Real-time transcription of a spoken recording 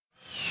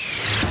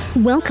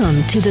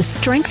Welcome to the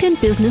Strength in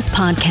Business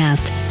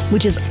podcast,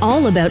 which is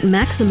all about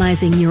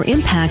maximizing your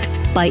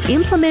impact by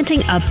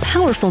implementing a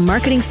powerful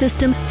marketing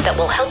system that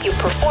will help you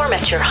perform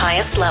at your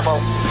highest level.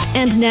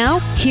 And now,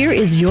 here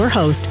is your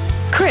host,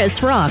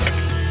 Chris Rock.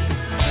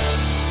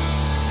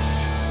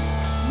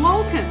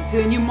 Welcome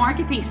to a new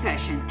marketing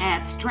session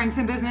at Strength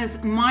in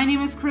Business. My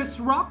name is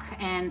Chris Rock,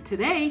 and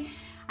today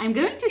I'm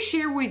going to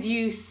share with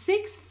you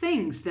 6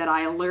 things that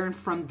I learned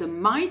from the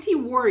mighty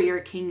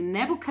warrior King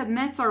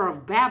Nebuchadnezzar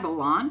of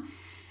Babylon.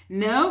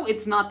 No,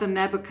 it's not the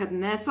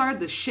Nebuchadnezzar,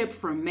 the ship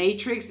from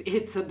Matrix.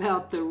 It's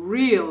about the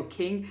real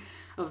king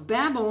of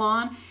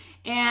Babylon.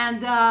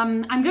 And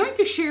I'm going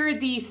to share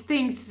these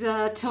things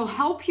to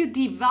help you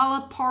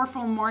develop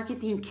powerful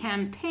marketing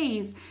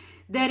campaigns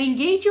that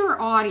engage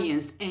your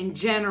audience and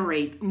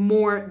generate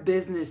more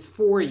business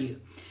for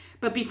you.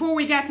 But before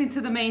we get into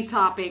the main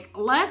topic,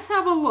 let's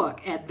have a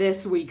look at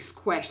this week's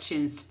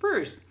questions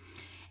first.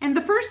 And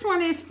the first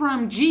one is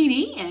from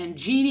Jeannie, and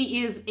Jeannie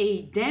is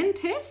a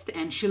dentist,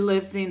 and she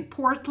lives in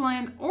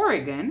Portland,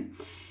 Oregon.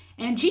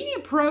 And Jeannie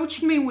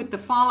approached me with the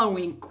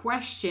following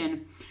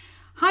question.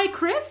 Hi,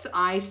 Chris.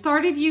 I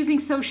started using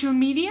social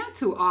media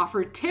to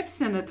offer tips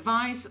and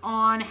advice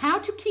on how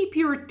to keep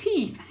your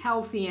teeth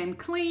healthy and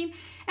clean,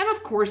 and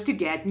of course, to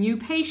get new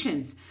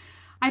patients.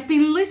 I've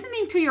been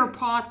listening to your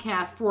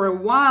podcast for a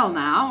while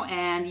now,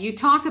 and you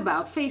talked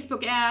about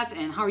Facebook ads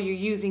and how you're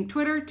using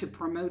Twitter to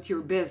promote your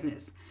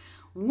business.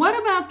 What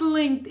about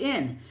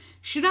LinkedIn?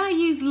 Should I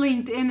use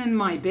LinkedIn in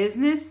my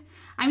business?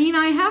 I mean,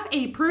 I have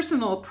a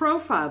personal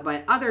profile,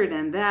 but other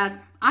than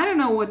that, I don't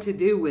know what to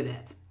do with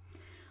it.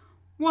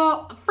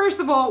 Well, first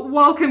of all,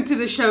 welcome to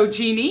the show,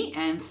 Jeannie,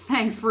 and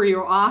thanks for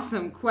your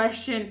awesome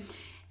question.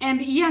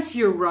 And yes,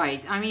 you're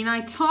right. I mean,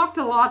 I talked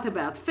a lot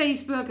about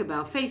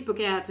Facebook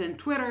ads and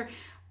Twitter,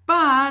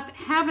 but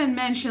haven't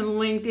mentioned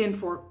LinkedIn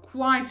for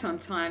quite some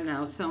time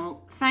now.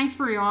 So thanks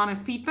for your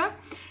honest feedback.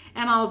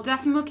 And I'll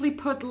definitely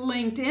put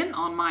LinkedIn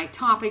on my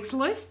topics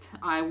list.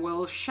 I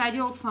will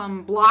schedule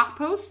some blog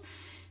posts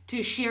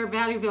to share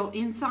valuable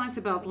insights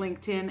about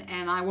LinkedIn,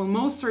 and I will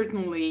most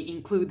certainly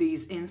include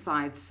these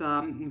insights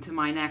into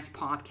my next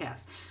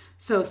podcast.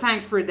 So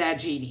thanks for that,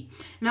 Jeannie.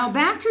 Now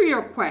back to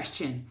your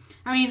question.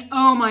 I mean,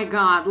 oh my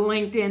God,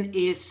 LinkedIn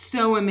is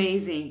so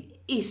amazing,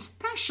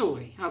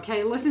 especially,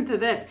 okay, listen to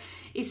this,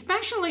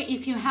 especially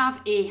if you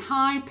have a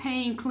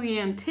high-paying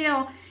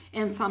clientele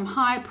and some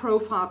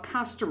high-profile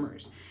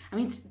customers. I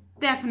mean, it's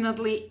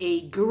definitely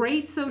a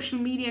great social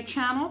media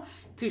channel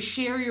to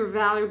share your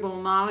valuable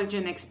knowledge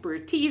and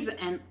expertise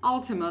and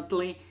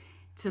ultimately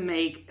to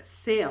make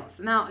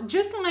sales. Now,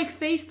 just like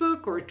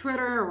Facebook or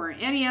Twitter or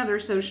any other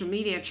social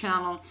media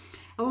channel,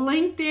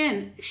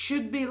 LinkedIn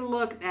should be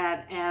looked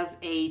at as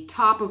a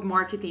top of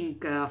marketing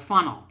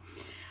funnel.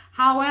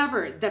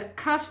 However, the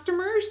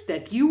customers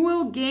that you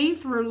will gain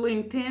through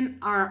LinkedIn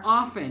are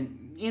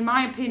often, in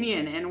my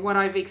opinion, and what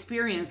I've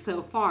experienced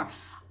so far,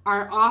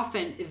 are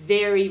often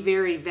very,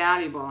 very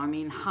valuable. I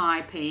mean,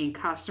 high-paying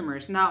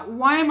customers. Now,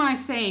 why am I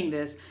saying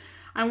this?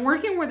 I'm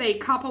working with a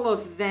couple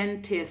of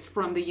dentists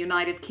from the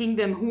United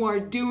Kingdom who are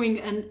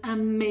doing an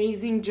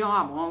amazing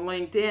job on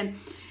LinkedIn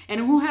and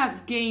who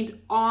have gained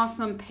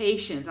awesome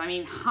patients. I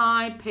mean,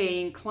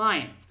 high-paying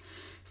clients.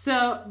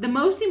 So the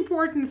most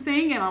important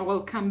thing, and I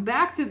will come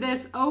back to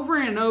this over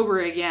and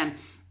over again,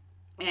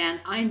 and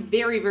I'm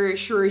very, very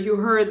sure you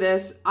heard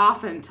this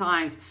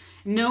oftentimes,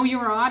 know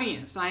your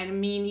audience. I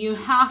mean, you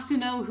have to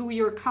know who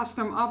your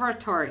custom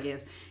avatar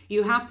is.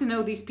 You have to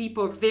know these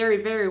people very,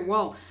 very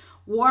well.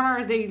 What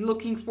are they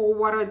looking for?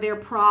 What are their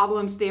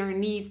problems, their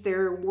needs,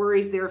 their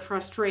worries, their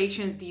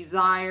frustrations,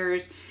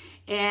 desires?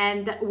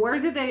 And where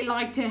do they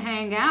like to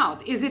hang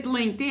out? Is it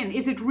LinkedIn?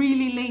 Is it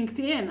really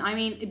LinkedIn? I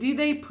mean, do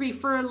they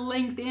prefer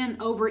LinkedIn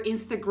over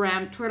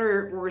Instagram,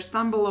 Twitter, or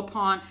stumble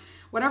upon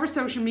whatever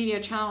social media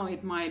channel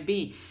it might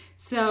be?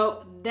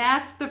 So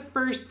that's the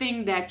first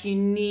thing that you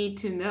need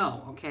to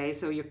know, okay?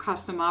 So your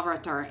custom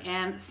avatar.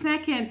 And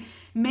second,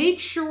 make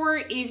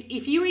sure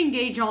if you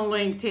engage on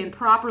LinkedIn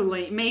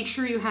properly, make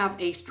sure you have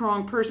a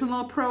strong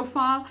personal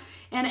profile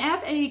and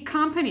add a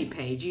company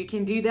page. You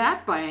can do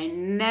that by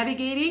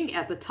navigating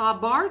at the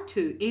top bar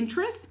to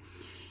interests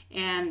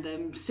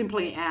and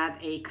simply add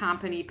a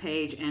company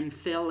page and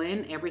fill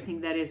in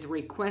everything that is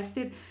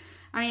requested.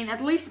 I mean,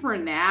 at least for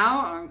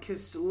now,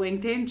 because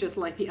LinkedIn, just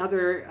like the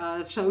other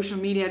social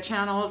media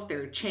channels,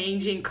 they're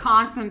changing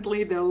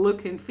constantly their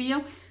look and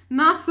feel.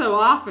 Not so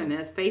often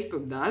as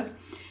Facebook does,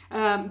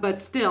 but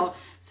still.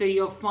 So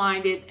you'll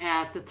find it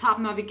at the top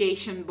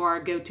navigation bar,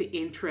 go to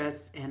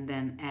interests, and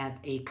then add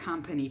a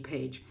company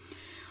page.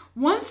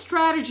 One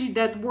strategy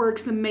that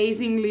works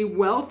amazingly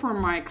well for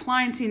my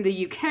clients in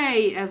the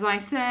UK, as I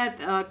said,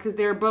 because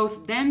they're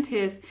both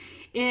dentists,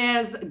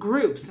 is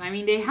groups. I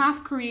mean, they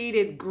have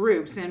created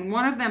groups, and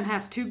one of them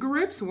has two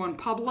groups, one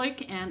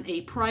public and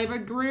a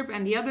private group,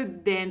 and the other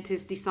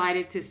dentist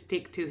decided to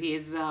stick to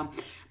his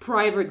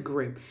private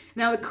group.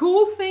 Now, the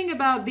cool thing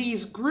about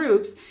these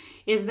groups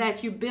is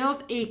that you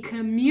build a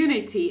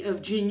community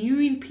of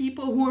genuine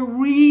people who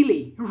are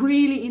really,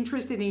 really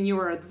interested in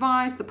your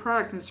advice, the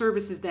products and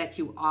services that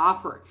you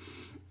offer.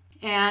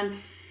 And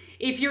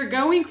if you're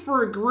going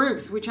for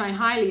groups, which I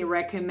highly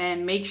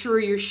recommend, make sure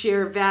you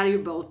share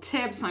valuable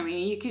tips. I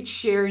mean, you could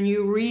share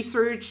new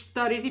research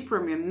studies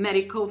from your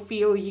medical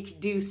field. You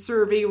could do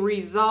survey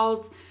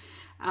results.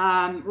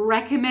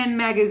 Recommend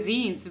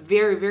magazines.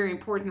 Very, very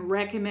important.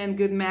 Recommend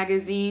good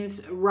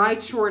magazines.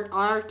 Write short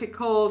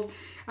articles.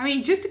 I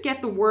mean, just to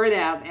get the word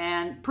out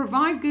and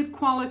provide good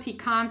quality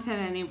content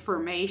and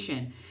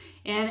information.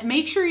 And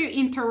make sure you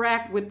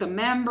interact with the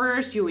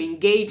members, you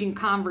engage in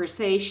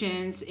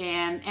conversations,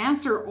 and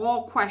answer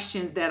all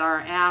questions that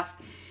are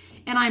asked.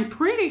 And I'm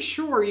pretty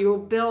sure you'll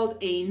build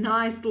a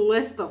nice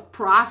list of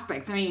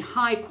prospects, I mean,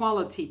 high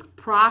quality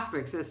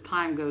prospects as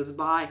time goes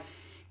by.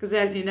 Because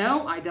as you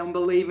know, I don't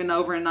believe in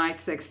overnight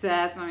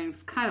success. I mean,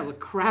 it's kind of a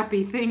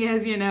crappy thing,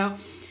 as you know,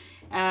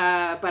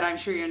 but I'm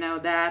sure you know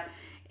that.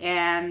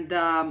 And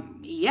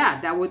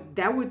yeah, that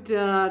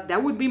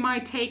would be my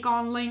take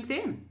on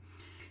LinkedIn.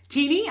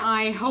 Jeannie,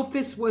 I hope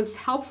this was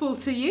helpful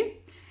to you.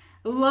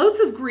 Loads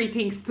of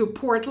greetings to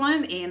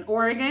Portland in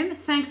Oregon.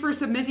 Thanks for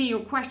submitting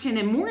your question,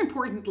 and more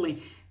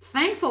importantly,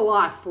 thanks a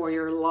lot for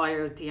your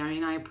loyalty. I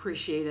mean, I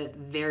appreciate it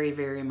very,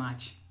 very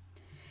much.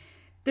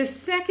 The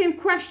second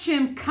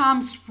question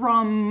comes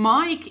from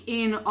Mike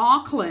in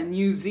Auckland,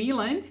 New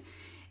Zealand.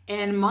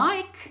 And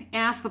Mike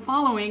asked the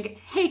following: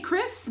 Hey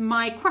Chris,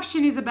 my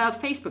question is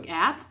about Facebook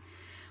ads.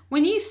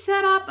 When you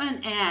set up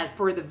an ad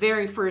for the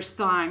very first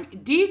time,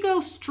 do you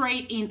go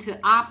straight into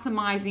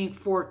optimizing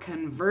for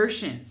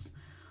conversions?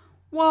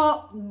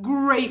 Well,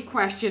 great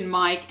question,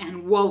 Mike,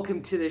 and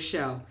welcome to the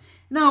show.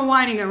 No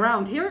whining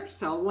around here,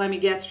 so let me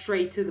get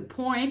straight to the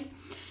point.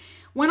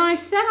 When I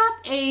set up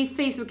a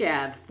Facebook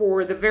ad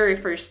for the very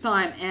first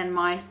time and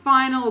my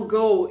final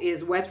goal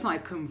is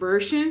website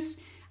conversions,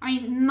 I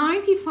mean,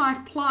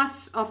 95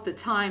 plus of the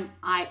time,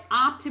 I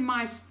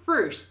optimize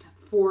first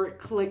for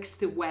clicks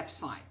to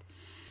website.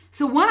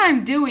 So what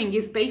I'm doing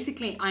is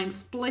basically I'm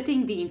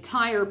splitting the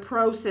entire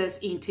process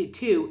into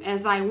two,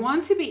 as I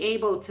want to be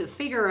able to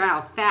figure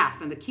out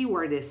fast, and the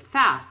keyword is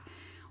fast,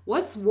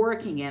 what's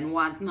working and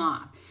what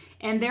not.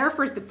 And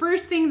therefore, the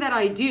first thing that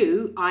I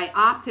do, I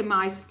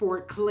optimize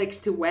for clicks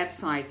to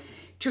website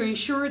to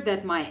ensure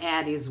that my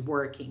ad is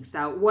working.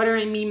 So what do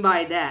I mean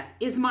by that?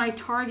 Is my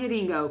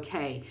targeting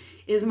okay?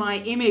 Is my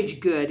image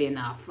good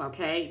enough?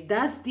 Okay.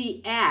 Does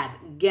the ad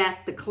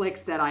get the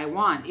clicks that I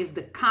want? Is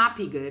the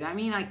copy good? I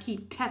mean, I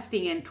keep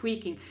testing and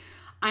tweaking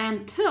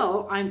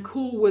until I'm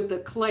cool with the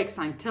clicks,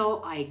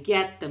 until I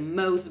get the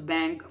most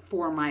bang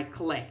for my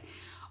click.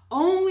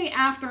 Only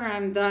after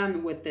I'm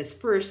done with this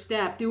first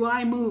step do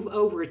I move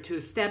over to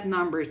step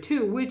number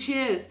 2, which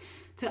is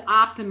to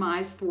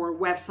optimize for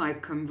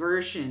website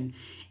conversion.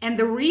 And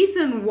the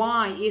reason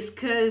why is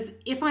because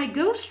if I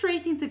go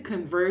straight into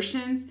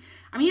conversions,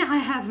 I mean, I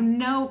have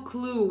no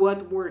clue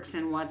what works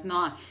and what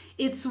not.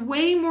 It's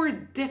way more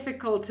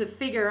difficult to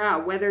figure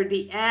out whether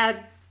the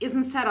ad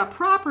isn't set up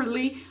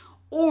properly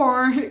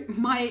or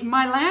my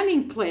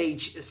landing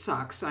page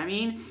sucks. I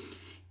mean,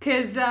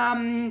 because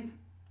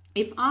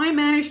if I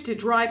manage to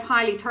drive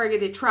highly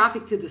targeted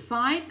traffic to the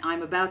site,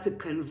 I'm about to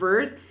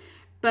convert.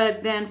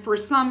 But then for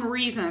some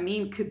reason, I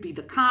mean, it could be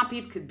the copy,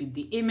 it could be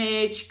the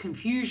image,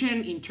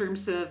 confusion in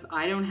terms of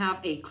I don't have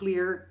a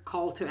clear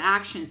call to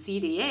action,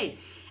 CTA,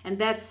 and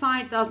that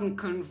site doesn't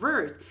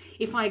convert.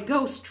 If I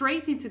go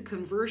straight into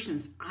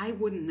conversions, I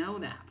wouldn't know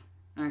that,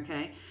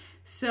 okay?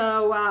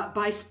 So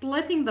by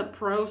splitting the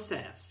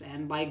process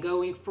and by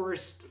going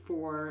first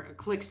for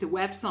clicks to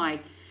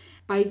website,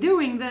 by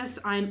doing this,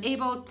 I'm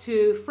able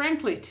to,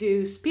 frankly,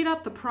 to speed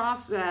up the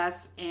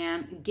process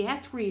and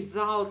get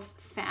results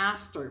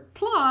faster.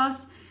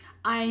 Plus,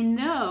 I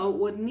know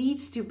what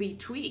needs to be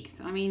tweaked.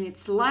 I mean,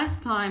 it's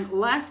less time,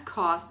 less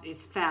cost,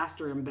 it's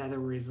faster and better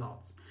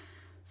results.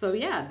 So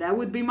yeah, that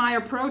would be my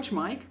approach,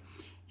 Mike.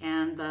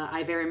 And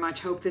I very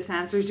much hope this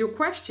answers your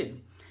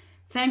question.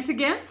 Thanks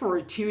again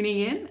for tuning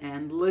in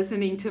and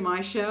listening to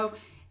my show.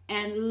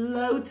 And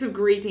loads of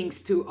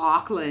greetings to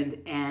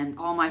Auckland and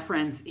all my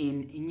friends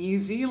in New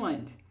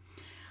Zealand.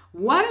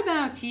 What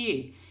about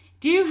you?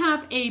 Do you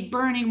have a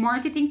burning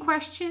marketing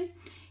question?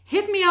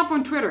 Hit me up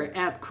on Twitter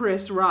at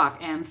Chris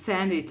Rock and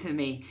send it to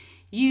me.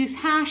 Use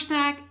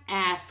hashtag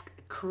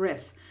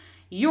AskChris.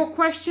 Your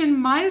question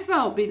might as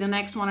well be the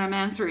next one I'm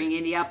answering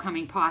in the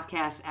upcoming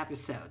podcast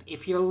episode.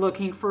 If you're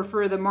looking for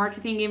further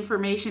marketing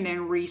information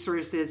and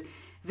resources,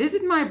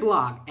 visit my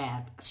blog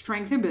at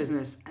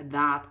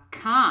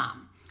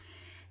strengthinbusiness.com.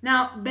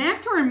 Now,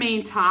 back to our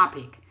main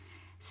topic.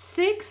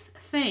 6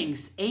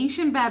 things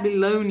ancient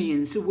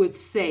Babylonians would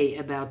say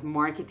about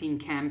marketing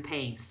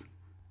campaigns.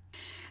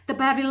 The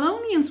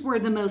Babylonians were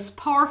the most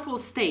powerful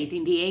state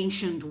in the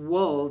ancient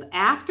world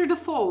after the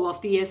fall of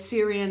the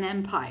Assyrian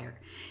Empire.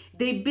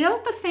 They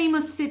built the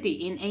famous city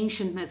in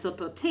ancient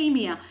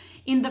Mesopotamia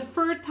in the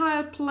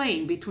fertile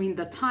plain between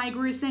the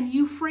Tigris and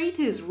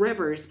Euphrates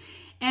rivers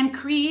and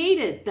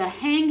created the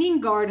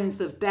Hanging Gardens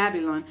of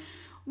Babylon,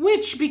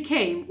 which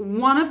became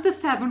one of the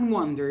 7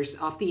 wonders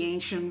of the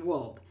ancient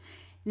world.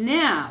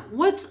 Now,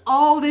 what's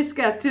all this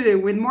got to do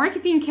with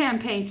marketing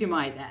campaigns, you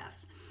might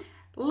ask?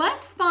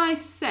 Let's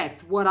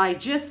dissect what I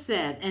just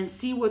said and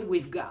see what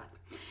we've got.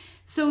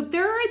 So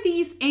there are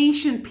these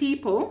ancient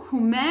people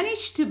who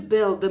managed to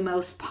build the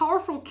most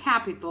powerful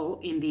capital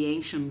in the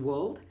ancient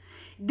world.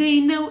 They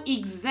know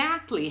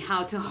exactly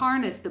how to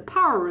harness the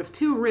power of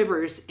 2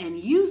 rivers and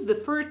use the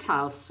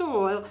fertile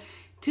soil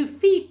to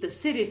feed the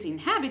city's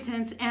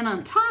inhabitants, and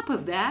on top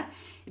of that,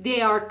 they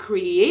are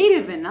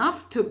creative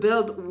enough to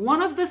build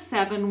one of the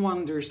 7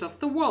 wonders of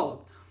the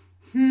world.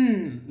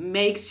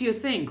 Makes you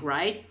think,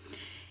 right?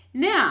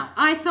 Now,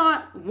 I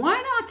thought,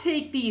 why not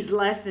take these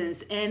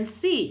lessons and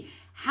see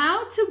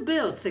how to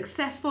build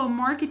successful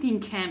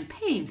marketing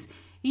campaigns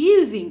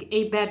using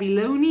a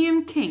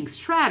Babylonian king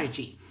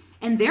strategy.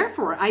 And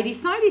therefore, I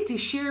decided to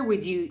share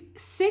with you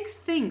 6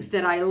 things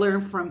that I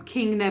learned from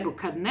King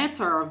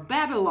Nebuchadnezzar of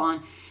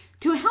Babylon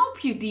to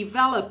help you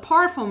develop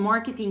powerful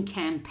marketing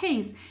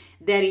campaigns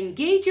that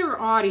engage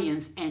your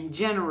audience and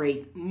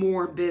generate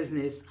more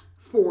business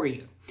for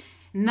you.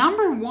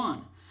 Number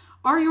 1,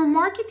 are your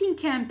marketing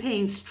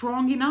campaigns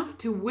strong enough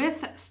to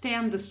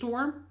withstand the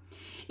storm?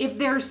 If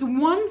there's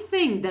one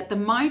thing that the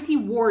mighty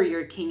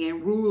warrior king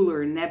and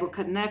ruler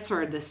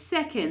Nebuchadnezzar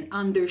II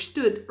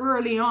understood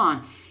early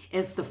on,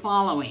 it's the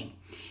following.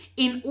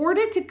 In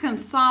order to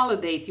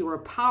consolidate your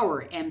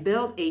power and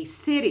build a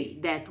city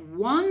that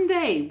one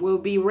day will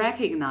be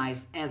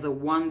recognized as a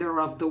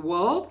wonder of the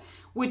world,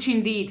 which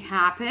indeed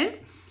happened,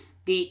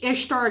 the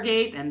Ishtar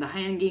Gate and the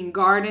Hanging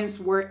Gardens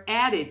were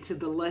added to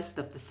the list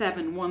of the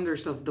 7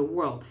 wonders of the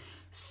world.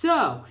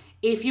 So,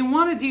 if you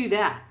want to do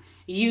that,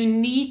 you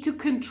need to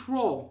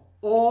control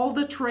all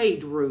the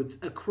trade routes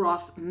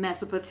across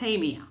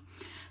Mesopotamia.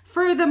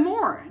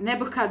 Furthermore,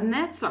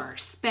 Nebuchadnezzar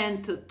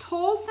spent the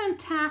tolls and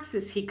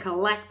taxes he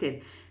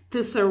collected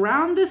to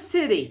surround the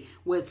city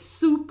with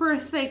super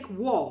thick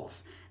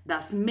walls,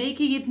 thus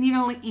making it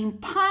nearly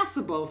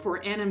impossible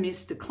for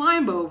enemies to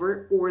climb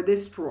over or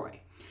destroy.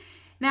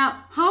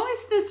 Now, how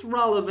is this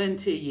relevant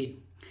to you?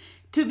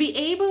 To be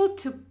able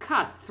to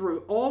cut through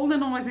all the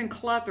noise and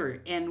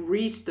clutter and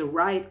reach the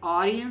right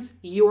audience,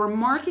 your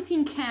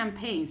marketing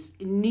campaigns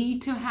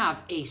need to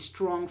have a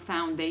strong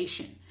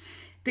foundation.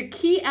 The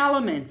key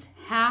elements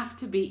have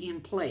to be in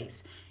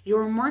place.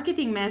 Your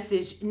marketing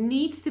message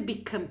needs to be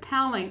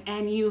compelling,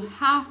 and you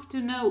have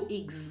to know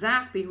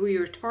exactly who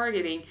you're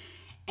targeting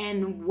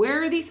and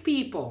where these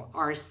people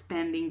are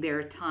spending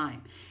their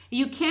time.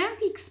 You can't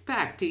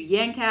expect to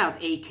yank out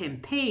a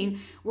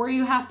campaign where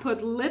you have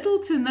put little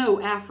to no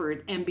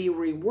effort and be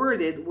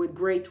rewarded with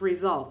great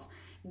results.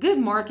 Good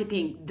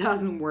marketing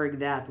doesn't work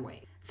that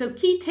way. So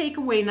key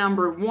takeaway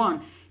number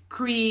 1,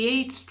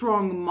 create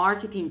strong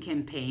marketing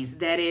campaigns.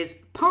 That is,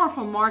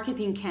 powerful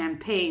marketing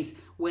campaigns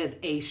with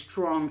a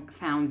strong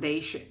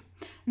foundation.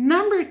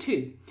 Number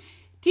 2,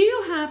 do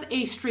you have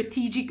a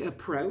strategic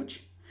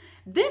approach?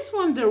 This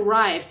one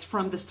derives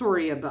from the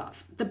story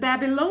above. The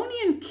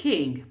Babylonian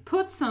king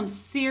put some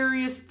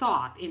serious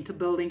thought into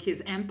building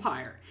his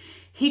empire.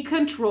 He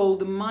controlled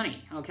the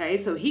money, okay?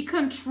 So he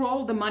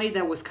controlled the money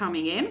that was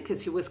coming in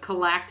because he was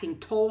collecting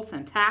tolls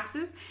and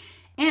taxes.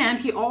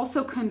 And he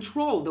also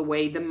controlled the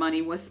way the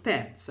money was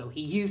spent. So he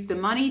used the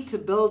money to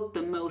build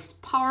the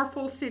most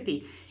powerful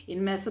city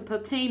in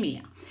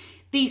Mesopotamia.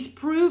 These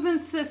proven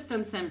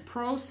systems and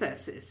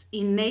processes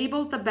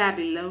enabled the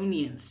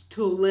Babylonians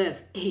to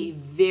live a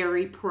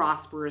very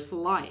prosperous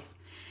life.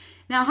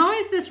 Now, how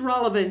is this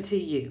relevant to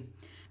you?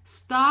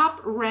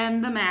 Stop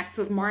random acts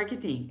of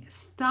marketing.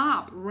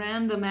 Stop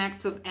random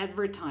acts of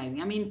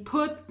advertising.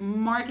 Put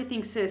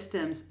marketing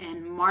systems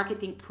and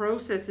marketing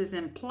processes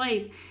in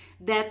place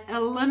that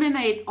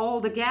eliminate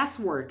all the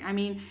guesswork.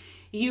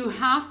 You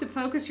have to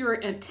focus your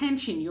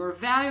attention, your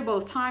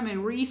valuable time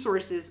and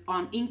resources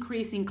on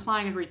increasing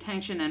client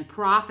retention and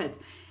profits.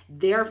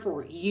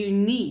 Therefore, you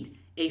need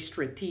a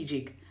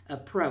strategic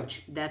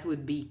approach. That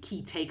would be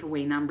key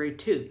takeaway number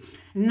 2.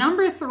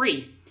 Number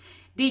 3,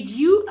 did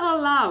you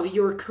allow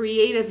your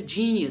creative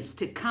genius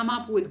to come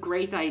up with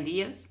great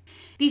ideas?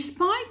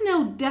 Despite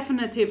no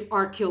definitive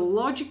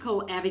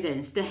archaeological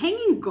evidence, the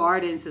Hanging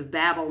Gardens of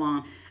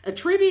Babylon,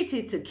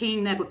 attributed to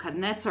King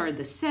Nebuchadnezzar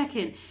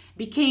II,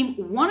 became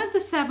one of the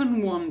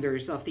 7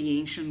 wonders of the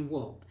ancient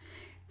world.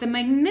 The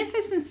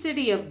magnificent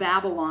city of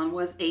Babylon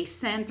was a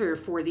center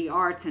for the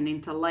arts and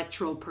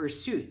intellectual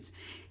pursuits.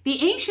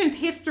 The Ancient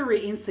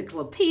History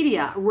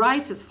Encyclopedia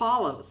writes as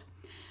follows: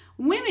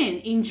 women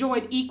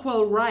enjoyed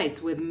equal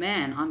rights with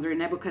men under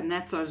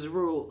Nebuchadnezzar's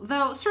rule,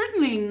 though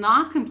certainly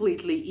not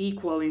completely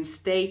equal in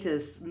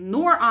status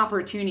nor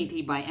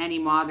opportunity by any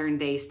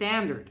modern-day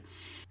standard.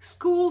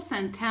 Schools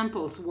and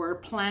temples were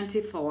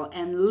plentiful,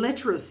 and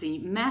literacy,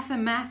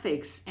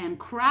 mathematics, and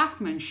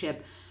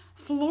craftsmanship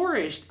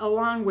flourished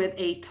along with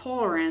a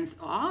tolerance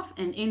of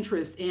and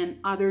interest in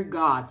other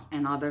gods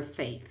and other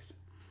faiths.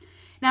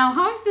 Now,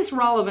 how is this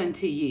relevant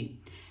to you?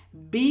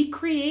 Be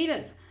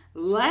creative.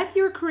 Let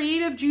your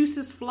creative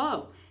juices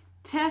flow.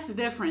 Test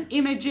different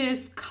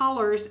images,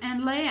 colors,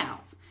 and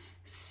layouts.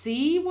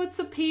 See what's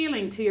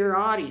appealing to your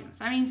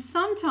audience. I mean,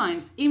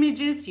 sometimes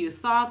images you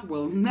thought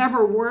will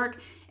never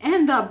work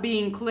end up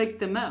being clicked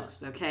the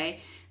most, okay?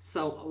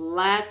 So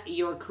let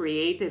your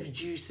creative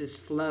juices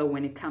flow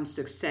when it comes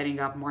to setting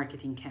up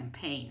marketing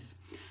campaigns.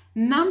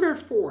 Number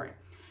 4,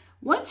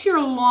 what's your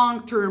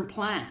long-term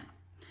plan?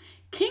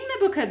 King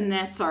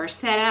Nebuchadnezzar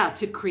set out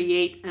to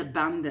create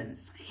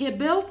abundance. He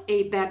built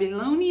a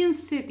Babylonian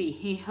city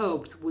he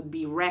hoped would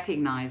be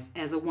recognized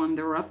as a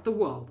wonder of the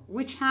world,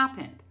 which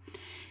happened.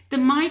 The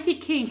mighty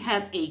king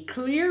had a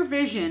clear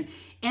vision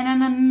and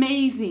an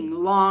amazing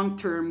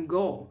long-term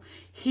goal.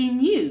 He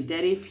knew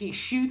that if he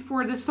shoot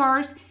for the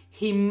stars,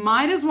 he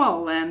might as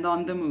well land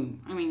on the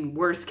moon. I mean,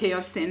 worst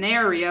case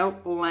scenario,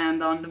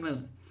 land on the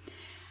moon.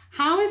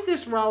 How is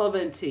this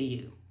relevant to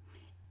you?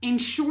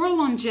 Ensure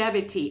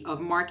longevity of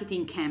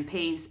marketing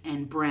campaigns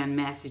and brand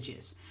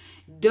messages.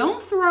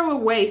 Don't throw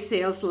away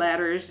sales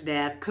letters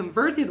that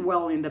converted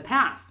well in the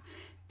past.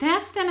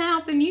 Test them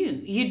out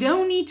anew. You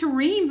don't need to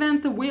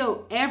reinvent the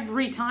wheel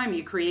every time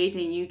you create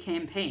a new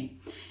campaign.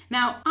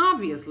 Now,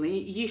 obviously,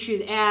 you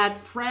should add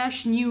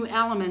fresh new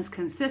elements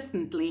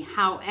consistently.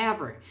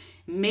 However,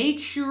 make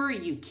sure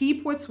you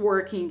keep what's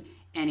working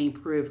and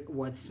improve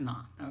what's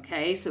not.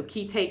 Okay, so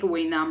key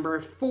takeaway number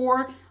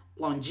 4,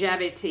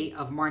 longevity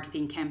of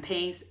marketing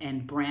campaigns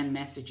and brand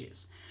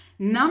messages.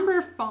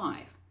 Number 5,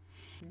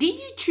 did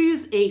you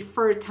choose a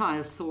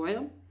fertile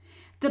soil?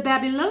 The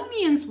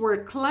Babylonians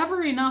were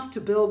clever enough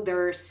to build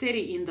their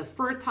city in the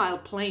fertile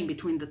plain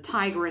between the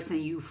Tigris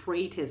and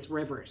Euphrates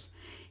rivers.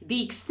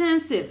 The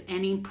extensive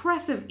and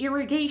impressive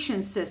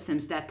irrigation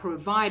systems that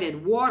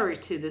provided water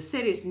to the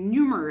city's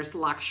numerous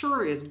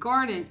luxurious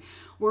gardens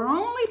were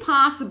only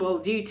possible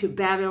due to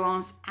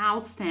Babylon's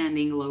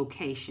outstanding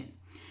location.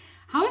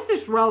 How is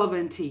this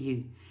relevant to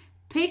you?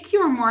 Pick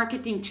your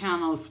marketing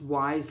channels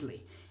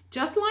wisely,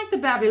 just like the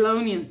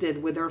Babylonians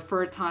did with their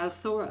fertile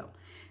soil.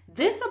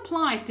 This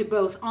applies to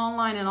both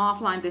online and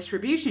offline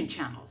distribution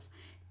channels.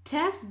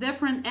 Test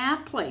different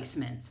ad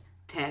placements.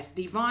 Test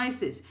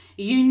devices.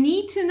 You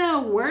need to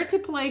know where to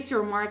place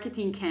your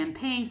marketing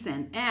campaigns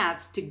and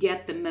ads to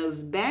get the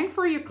most bang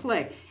for your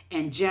click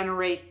and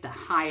generate the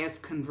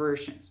highest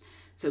conversions.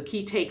 So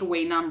key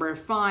takeaway number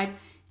 5,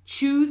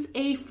 choose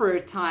a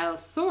fertile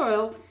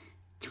soil.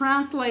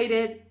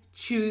 Translated,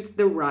 choose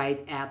the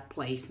right ad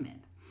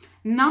placement.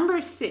 Number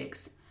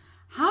 6,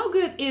 how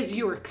good is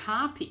your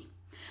copy?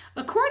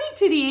 According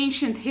to the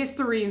Ancient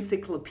History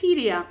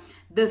Encyclopedia,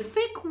 the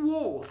thick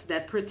walls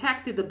that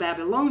protected the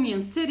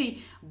Babylonian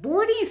city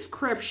bore the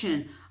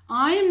inscription,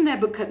 "I am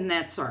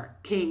Nebuchadnezzar,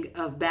 king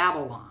of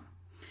Babylon."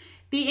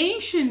 The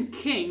ancient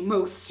king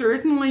most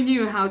certainly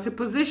knew how to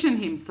position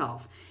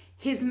himself.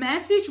 His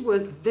message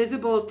was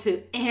visible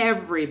to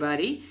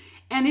everybody,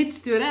 and it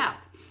stood out.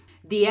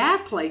 The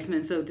ad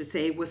placement, so to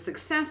say, was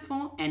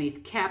successful, and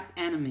it kept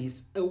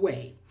enemies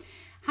away.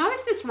 How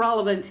is this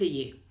relevant to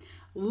you?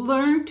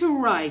 Learn to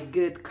write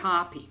good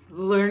copy.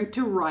 Learn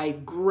to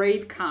write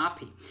great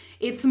copy.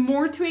 It's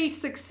more to a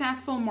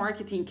successful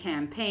marketing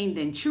campaign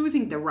than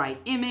choosing the right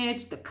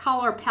image, the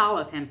color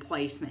palette, and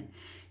placement.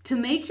 To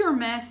make your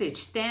message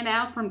stand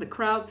out from the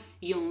crowd,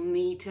 you'll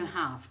need to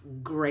have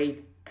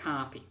great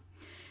copy.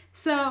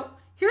 So,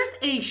 here's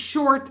a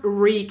short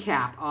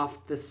recap of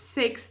the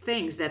 6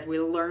 things that we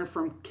learned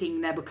from King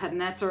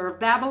Nebuchadnezzar of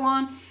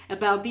Babylon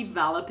about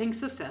developing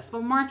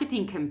successful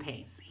marketing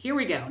campaigns. Here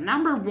we go.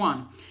 Number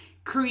 1,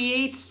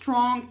 create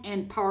strong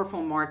and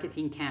powerful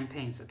marketing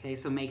campaigns. Okay,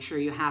 so make sure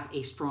you have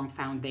a strong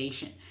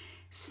foundation.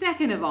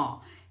 Second of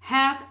all,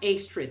 have a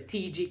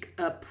strategic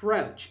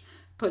approach.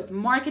 Put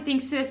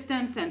marketing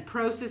systems and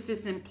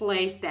processes in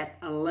place that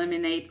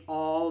eliminate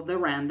all the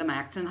random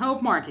acts and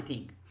hope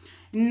marketing.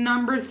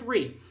 Number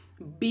 3,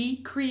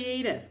 be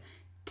creative.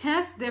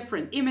 Test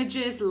different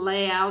images,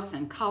 layouts,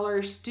 and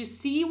colors to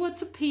see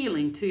what's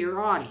appealing to your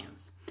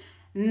audience.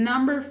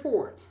 Number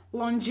 4,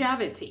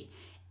 longevity.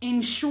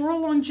 Ensure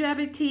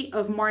longevity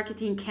of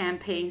marketing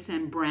campaigns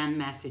and brand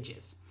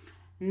messages.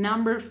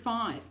 Number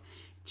 5,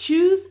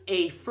 choose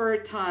a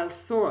fertile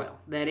soil.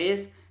 That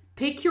is,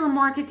 pick your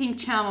marketing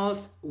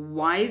channels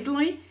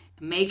wisely.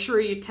 Make sure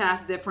you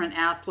test different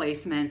ad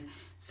placements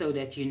so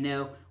that you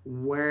know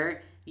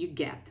where you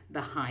get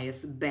the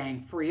highest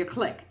bang for your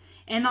click.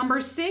 And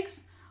number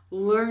 6,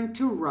 learn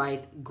to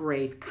write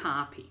great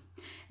copy.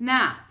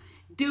 Now,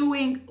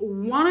 doing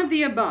one of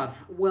the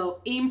above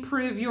will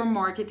improve your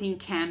marketing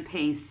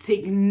campaign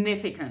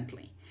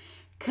significantly.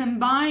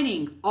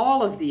 Combining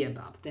all of the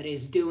above, that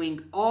is doing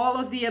all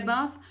of the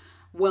above,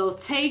 will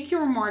take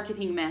your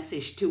marketing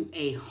message to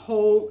a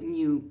whole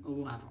new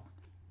level.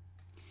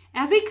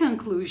 As a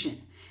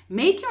conclusion,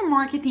 make your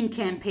marketing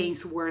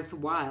campaigns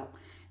worthwhile.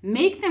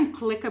 Make them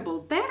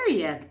clickable. Better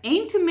yet,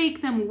 aim to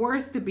make them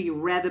worth to be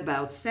read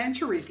about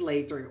centuries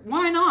later.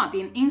 Why not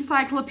in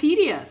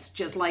encyclopedias,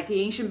 just like the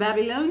ancient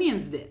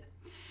Babylonians did?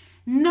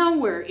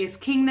 Nowhere is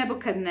King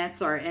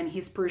Nebuchadnezzar and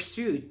his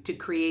pursuit to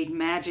create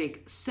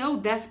magic so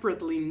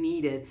desperately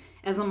needed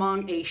as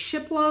among a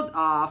shipload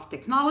of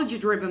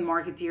technology-driven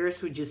marketeers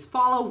who just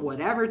follow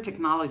whatever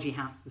technology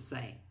has to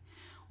say.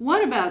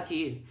 What about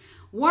you?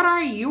 What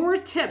are your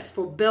tips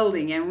for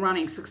building and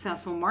running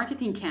successful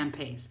marketing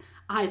campaigns?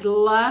 I'd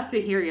love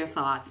to hear your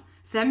thoughts.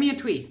 Send me a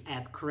tweet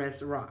at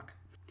Chris Rock.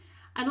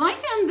 I'd like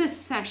to end this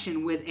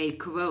session with a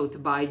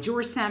quote by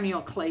George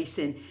Samuel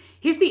Clayson.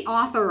 He's the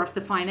author of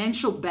the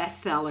financial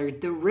bestseller,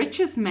 The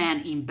Richest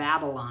Man in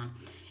Babylon.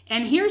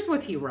 And here's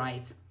what he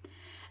writes.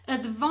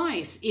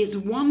 Advice is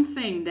one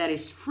thing that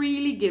is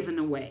freely given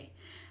away,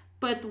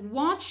 but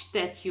watch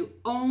that you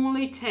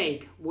only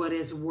take what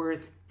is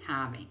worth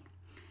having.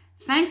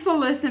 Thanks for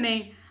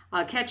listening.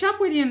 I'll catch up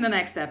with you in the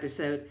next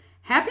episode.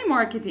 Happy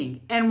marketing,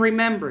 and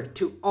remember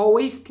to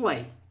always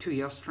play to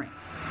your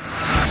strengths.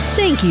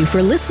 Thank you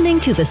for listening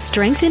to the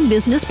Strength in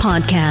Business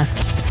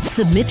podcast.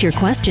 Submit your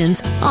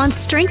questions on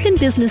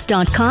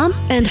strengthinbusiness.com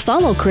and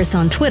follow Chris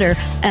on Twitter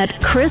at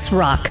Chris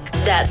Rock.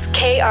 That's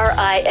KRISZROKK.